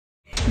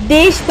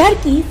देश भर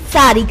की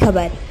सारी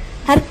खबर,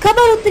 हर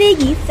खबर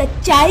उतरेगी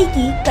सच्चाई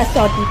की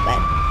कसौटी पर।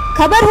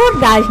 खबर हो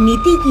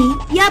राजनीति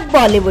की या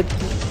बॉलीवुड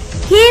की,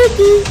 खेल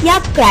की या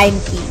क्राइम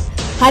की,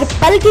 हर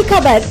पल की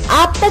खबर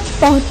आप तक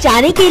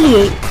पहुंचाने के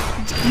लिए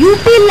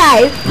यूपी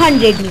लाइव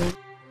 100 न्यूज।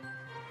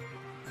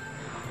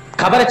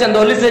 खबर है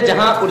चंदौली से,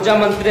 जहां ऊर्जा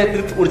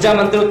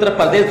मंत्री उत्तर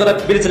प्रदेश द्वारा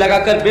वृक्ष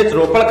लगाकर वृक्ष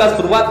रोपण का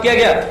शुरुआत किया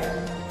गया।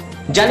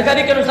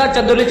 जानकारी के अनुसार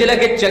चंदौली जिला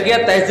के चकिया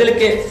तहसील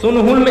के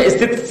सुनहुल में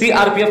स्थित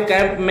सीआरपीएफ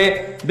कैंप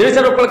में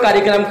वृक्षारोपण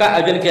कार्यक्रम का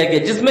आयोजन किया गया,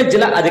 जिसमें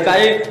जिला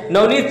अधिकारी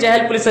नवनीत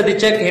चहल, पुलिस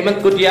अधीक्षक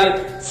हेमंत कुटियाल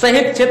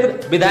सहित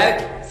क्षेत्र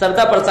विधायक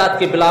सरदा प्रसाद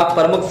के ब्लॉक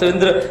प्रमुख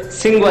सुरेंद्र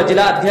सिंह व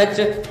जिला अध्यक्ष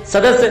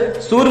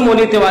सदस्य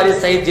सूर्यमोनी तिवारी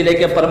सहित जिले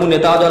के प्रमुख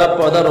नेताओं द्वारा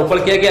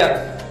पौधारोपण किया गया।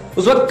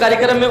 उस वक्त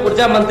कार्यक्रम में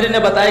ऊर्जा मंत्री ने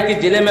बताया कि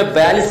जिले में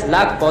 42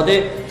 लाख पौधे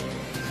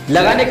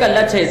लगाने का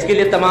लक्ष्य है। इसके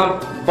लिए तमाम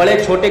बड़े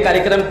छोटे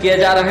कार्यक्रम किए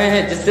जा रहे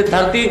हैं, जिससे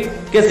धरती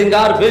के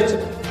श्रृंगार वृक्ष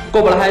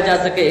को बढ़ाया जा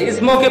सके।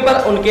 इस मौके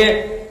पर उनके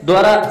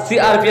द्वारा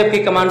सीआरपीएफ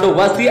के कमांडो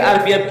व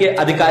सीआरपीएफ के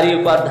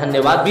अधिकारियों का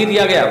धन्यवाद भी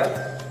दिया गया।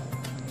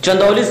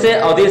 चंदौली से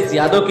अवधेश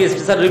यादव की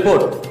स्पेशल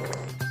रिपोर्ट।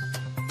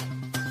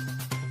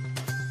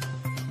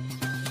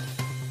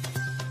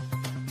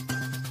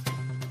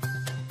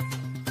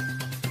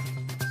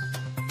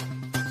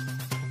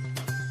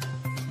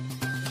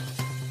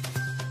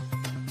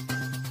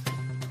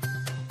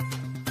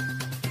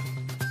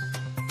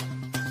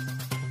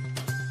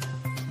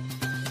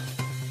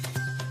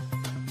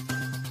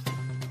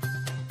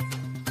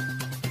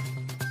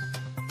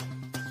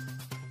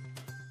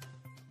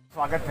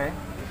 स्वागत है।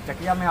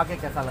 चकिया में आके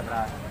कैसा लग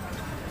रहा है?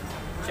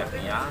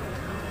 चकिया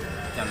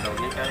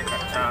चंदौली का एक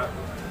अच्छा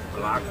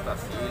ब्लॉक,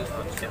 तहसील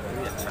और क्षेत्र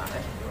भी अच्छा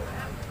है।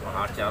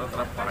 वहाँ चारों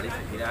तरफ पहाड़ी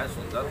से घिरा है,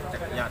 सुंदर।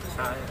 चकिया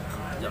अच्छा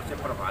है। जब से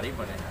प्रभारी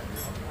बने हैं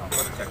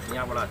तो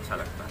चकिया बड़ा अच्छा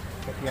लगता है।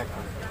 चकिया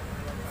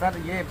सर,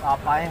 ये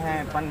आप आए हैं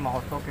वन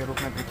महोत्सव के रूप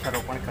में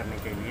वृक्षारोपण करने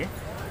के लिए,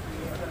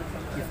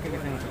 इसके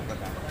विषय में कुछ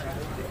बताएं।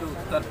 देखिए,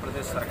 उत्तर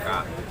प्रदेश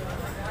सरकार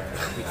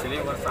पिछले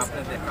वर्ष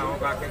आपने देखा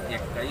होगा कि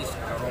 21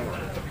 करोड़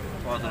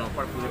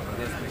पौधरोपण पूरे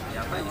प्रदेश में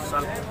किया था। इस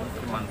साल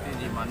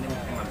माननीय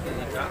मुख्यमंत्री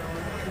जी का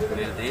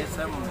निर्देश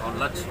है और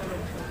लक्ष्य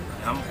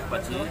हम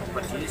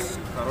 25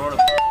 करोड़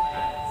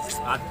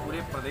आज पूरे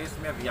प्रदेश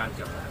में अभियान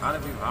चल रहा है। हर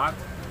विभाग,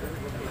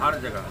 हर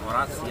जगह, और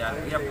आज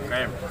सीआरपीएफ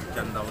कैंप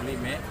चंदौली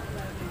में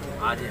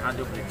आज यहाँ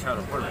जो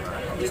वृक्षारोपण हो रहा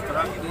है, इस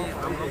तरह की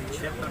हम लोग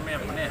क्षेत्र में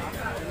अपने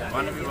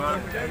वन विभाग,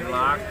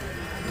 ब्लॉक,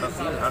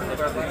 तहसील हर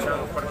जगह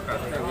वृक्षारोपण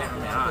करते हुए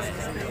हम यहाँ आए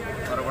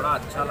और बड़ा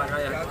अच्छा लगा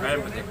यह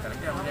कैंप देख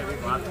करके। हमने भी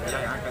बात किया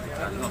यहाँ के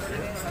अधिकारियों से,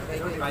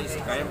 उनका इस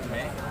कैंप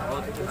में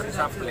बहुत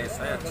अच्छा प्लेस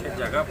है, अच्छे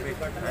जगह पे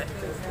है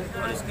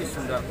और इसकी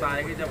सुंदरता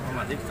आएगी जब हम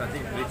अधिक से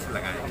अधिक वृक्ष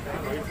लगाएंगे।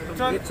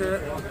 वृक्ष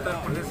उत्तर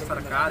प्रदेश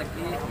सरकार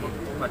की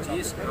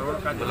 25 करोड़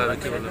का जो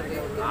लक्ष्य है,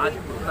 आज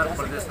उत्तर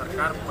प्रदेश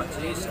सरकार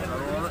 25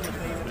 करोड़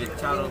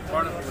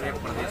वृक्षारोपण पूरे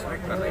प्रदेश में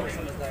कर रही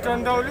है।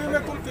 चंदौली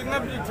में कुल कितने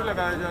वृक्ष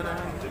लगाए जा रहे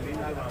हैं?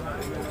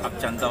 अब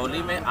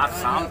चंदौली में आज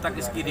शाम तक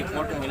इसकी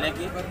रिपोर्ट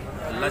मिलेगी।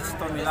 लक्ष्य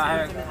तो मिला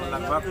है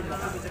लगभग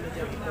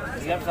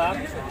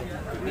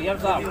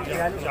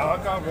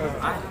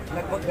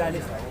लगभग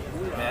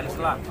 42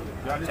 लाख।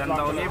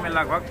 चंदौली में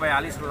लगभग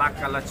 42 लाख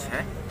का लक्ष्य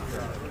है,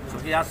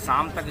 क्योंकि आज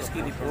शाम तक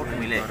इसकी रिपोर्ट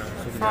मिलेगी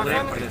पूरे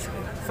प्रदेश में।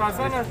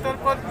 शासन स्तर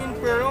पर इन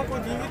पेड़ों को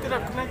जीवित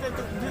रखने के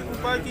भी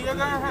उपाय किए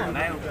गए हैं?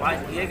 नए उपाय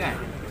किए गए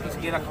हैं,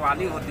 इसकी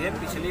रखवाली होती है।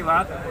 पिछली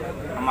बार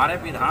हमारे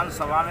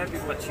विधानसभा में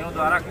विपक्षियों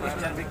द्वारा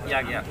क्वेश्चन भी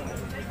किया गया था।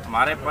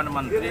 हमारे वन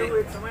मंत्री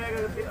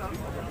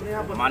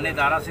माननीय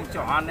दारा सिंह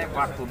चौहान ने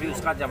बखूबी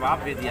उसका जवाब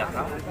भी दिया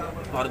था।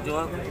 और जो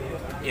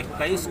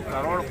 21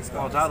 करोड़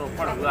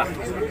पौधारोपण हुआ है,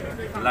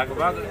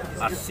 लगभग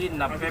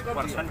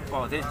 80-90%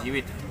 पौधे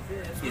जीवित हैं।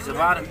 इस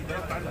बार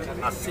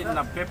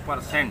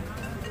 80-90%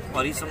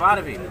 और इस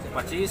बार भी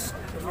 25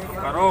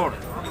 करोड़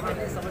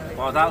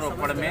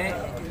पौधारोपण में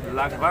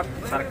लगभग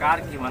सरकार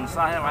की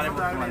मंशा है, हमारे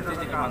मुख्यमंत्री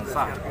जी की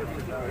मंशा है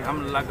कि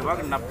हम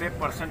लगभग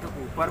 90%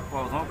 ऊपर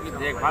पौधों की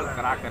देखभाल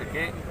करा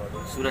करके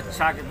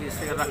सुरक्षा के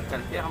दृष्टि से रख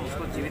करके हम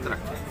उसको जीवित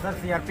रखते हैं। सर,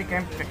 सीआरपी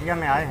कैंप चकिया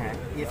में आए हैं,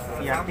 इस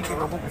सीआरपी के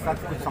लोगों के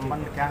साथ कुछ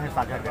संबंध क्या है,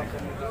 साझा करें?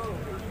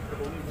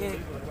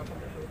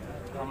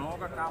 हम लोगों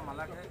का काम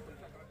अलग है।